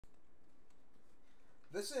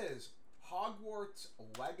This is Hogwarts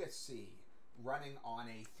Legacy running on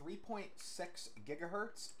a 3.6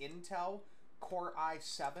 gigahertz Intel Core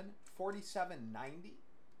i7 4790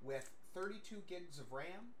 with 32 gigs of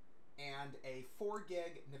RAM and a 4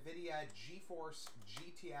 gig NVIDIA Geforce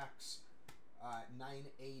GTX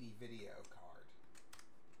 980 video card.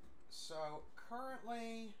 So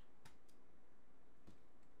currently,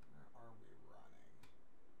 where are we running?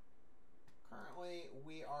 Currently,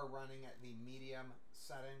 we are running at the medium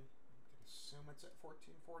setting. I assume it's at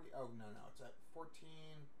 1440. Oh, no, it's at 14.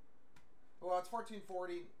 Well, it's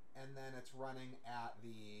 1440, and then it's running at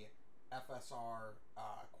the FSR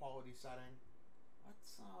quality setting.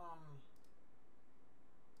 Let's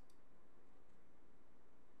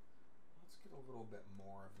get a little bit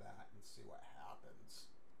more of that and see what happens.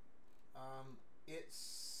 It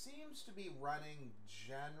seems to be running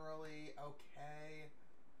generally okay.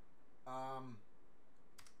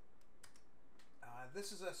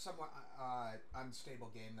 This is a somewhat unstable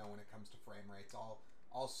game though when it comes to frame rates.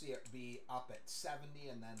 I'll see it be up at 70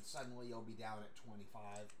 and then suddenly you'll be down at 25.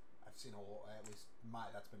 I've seen at least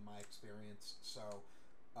that's been my experience. So,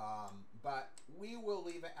 but we will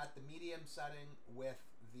leave it at the medium setting with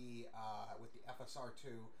the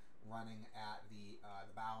FSR2 running at the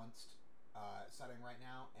balanced setting right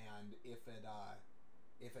now. And if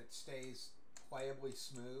it stays playably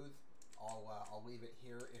smooth, I'll leave it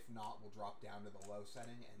here. If not, we'll drop down to the low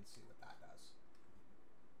setting and see what that does.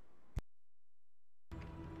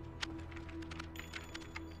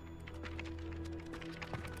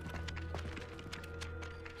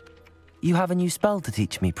 You have a new spell to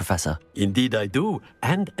teach me, Professor. Indeed I do,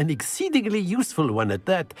 and an exceedingly useful one at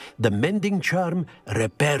that. The mending charm,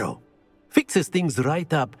 Reparo. Fixes things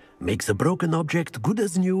right up, makes a broken object good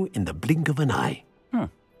as new in the blink of an eye.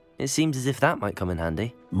 It seems as if that might come in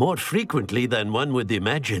handy. More frequently than one would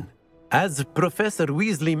imagine. As Professor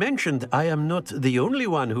Weasley mentioned, I am not the only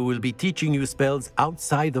one who will be teaching you spells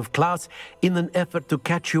outside of class in an effort to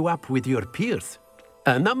catch you up with your peers.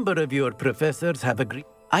 A number of your professors have agreed.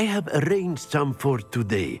 I have arranged some for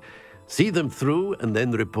today. See them through and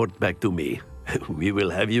then report back to me. We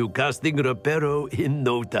will have you casting Reparo in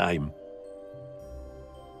no time.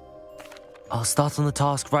 I'll start on the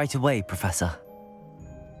task right away, Professor.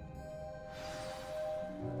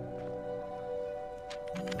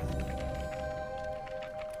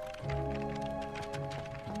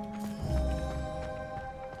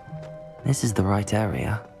 This is the right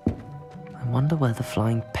area. I wonder where the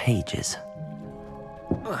flying page is.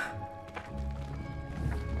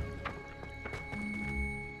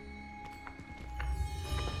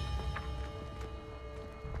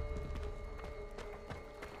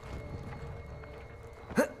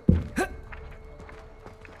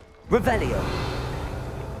 Revelio.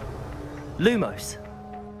 Lumos.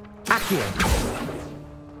 Accio.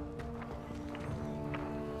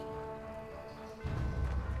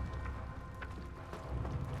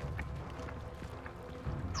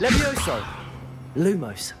 Levioso.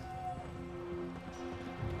 Lumos.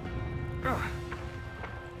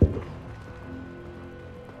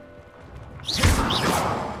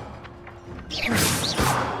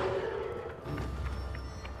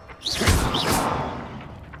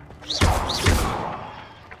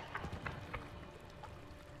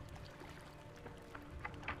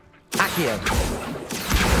 Accio.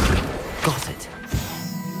 Got it.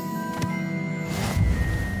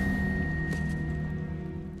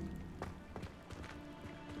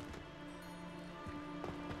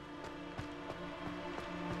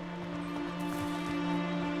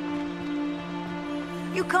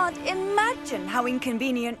 You can't imagine how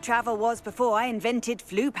inconvenient travel was before I invented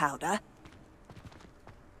flu powder.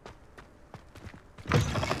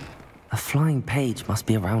 A flying page must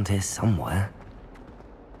be around here somewhere.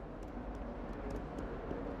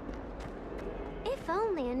 If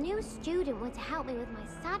only a new student were to help me with my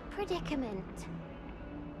sad predicament.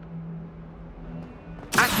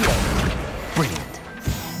 Accio! Brilliant.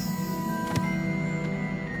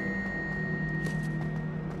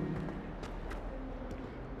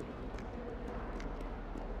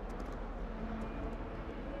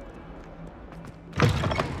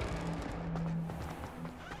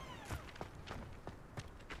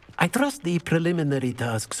 I trust the preliminary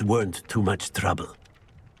tasks weren't too much trouble.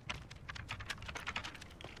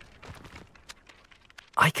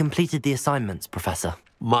 I completed the assignments, Professor.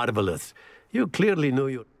 Marvelous. You clearly know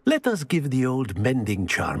your... Let us give the old mending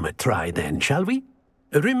charm a try then, shall we?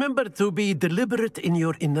 Remember to be deliberate in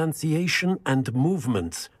your enunciation and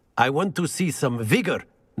movements. I want to see some vigor.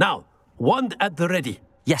 Now, wand at the ready.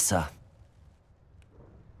 Yes, sir.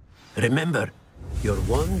 Remember, your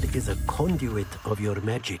wand is a conduit of your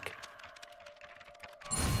magic.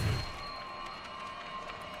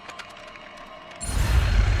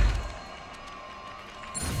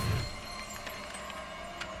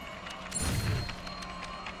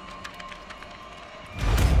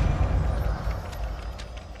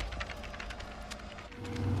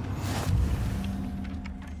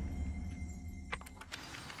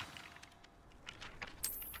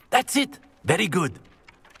 That's it. Very good.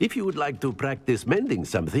 If you would like to practice mending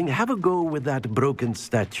something, have a go with that broken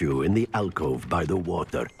statue in the alcove by the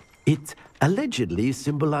water. It allegedly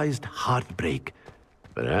symbolized heartbreak.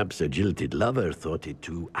 Perhaps a jilted lover thought it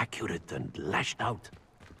too accurate and lashed out.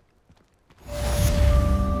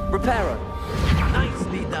 Reparo.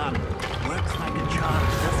 Nicely done. Works like a charm,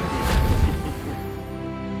 doesn't it?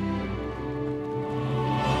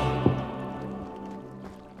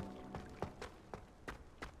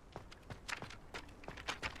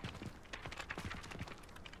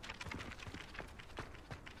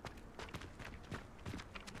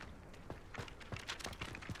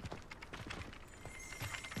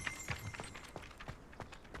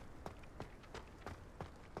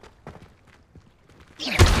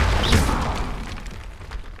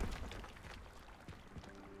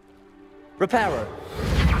 Reparo.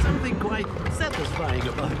 Something quite satisfying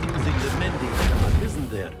about using the mending rod, isn't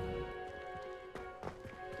there?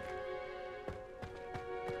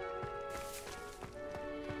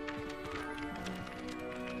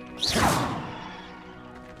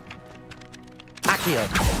 Accio.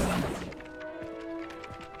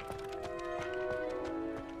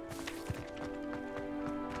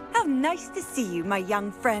 How nice to see you, my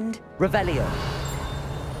young friend. Revelio.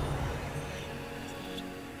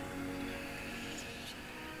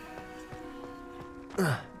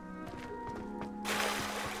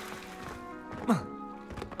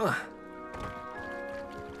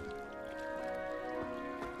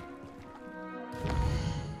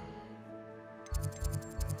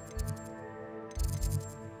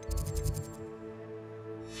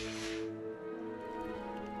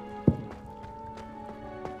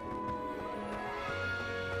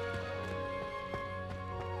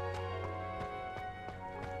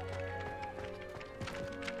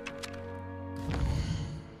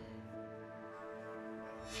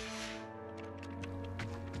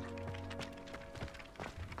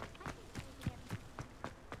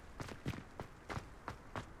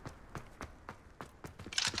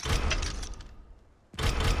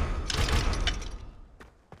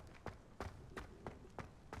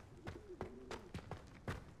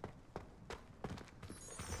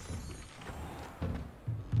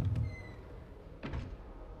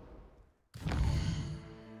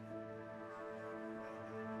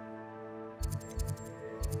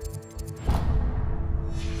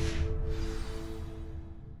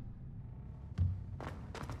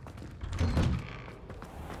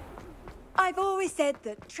 I've always said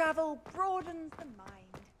that travel broadens the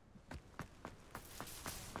mind.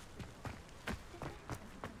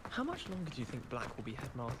 How much longer do you think Black will be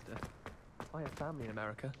headmaster? I have family in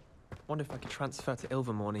America. Wonder if I could transfer to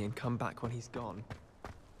Ilvermorny and come back when he's gone.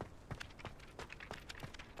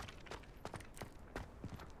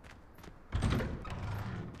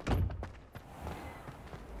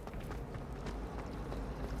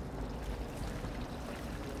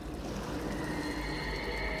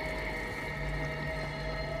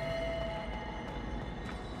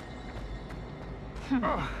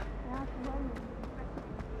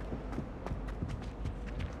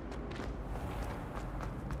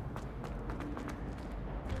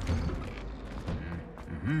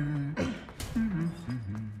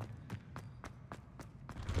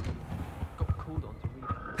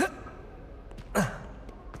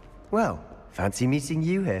 Well, fancy meeting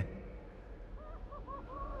you here.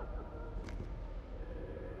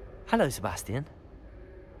 Hello, Sebastian.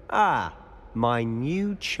 Ah, my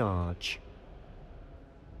new charge.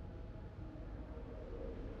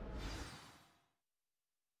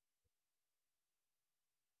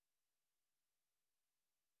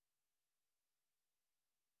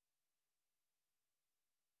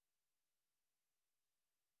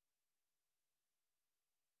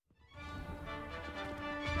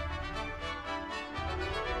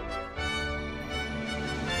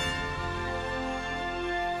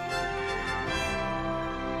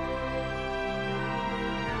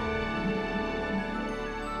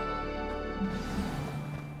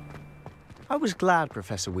 I was glad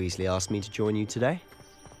Professor Weasley asked me to join you today.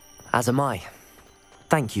 As am I.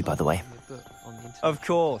 Thank you, by the way. Of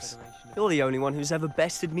course. You're the only one who's ever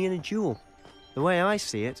bested me in a duel. The way I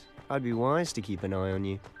see it, I'd be wise to keep an eye on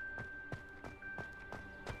you.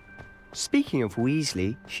 Speaking of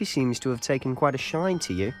Weasley, she seems to have taken quite a shine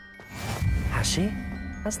to you. Has she?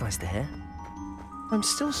 That's nice to hear. I'm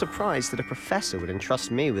still surprised that a professor would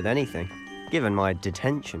entrust me with anything, given my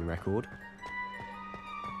detention record.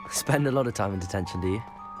 Spend a lot of time in detention, do you?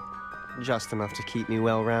 Just enough to keep me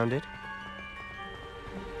well-rounded.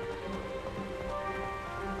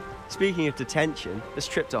 Speaking of detention, this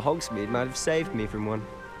trip to Hogsmeade might have saved me from one.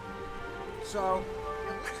 So,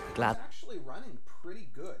 Glad. it's actually running pretty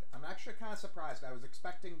good. actually kind of surprised. I was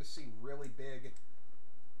expecting to see really big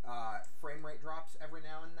frame rate drops every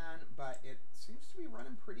now and then, but it seems to be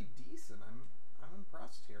running pretty decent. I'm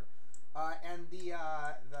impressed here. And the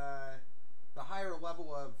higher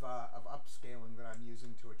level of upscaling that I'm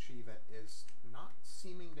using to achieve it is not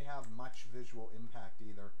seeming to have much visual impact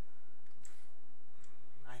either.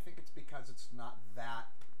 I think it's because it's not that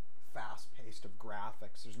fast-paced of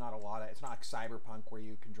graphics. There's not a lot of, it's not like Cyberpunk where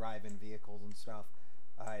you can drive in vehicles and stuff.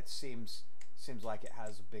 It seems like it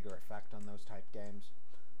has a bigger effect on those type games.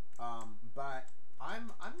 But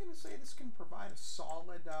I'm gonna say this can provide a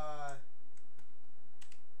solid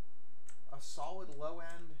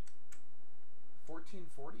low-end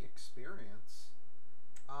 1440 experience.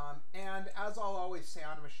 And as I'll always say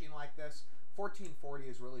on a machine like this, 1440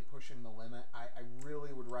 is really pushing the limit. I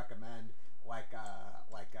really would recommend like a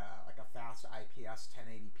fast IPS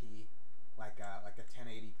 1080p, like a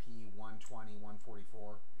 1080p 120,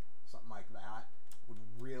 144, something like that would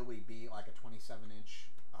really be like a 27-inch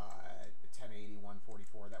 1080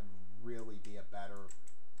 144. That would really be a better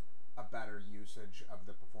usage of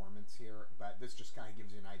the performance here. But this just kind of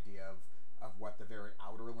gives you an idea of what the very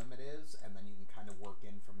outer limit is, and then you can kind of work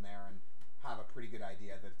in from there and have a pretty good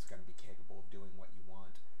idea that it's going to be capable of doing what you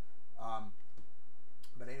want.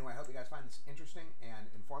 But anyway, I hope you guys find this interesting and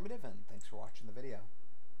informative, and thanks for watching the video.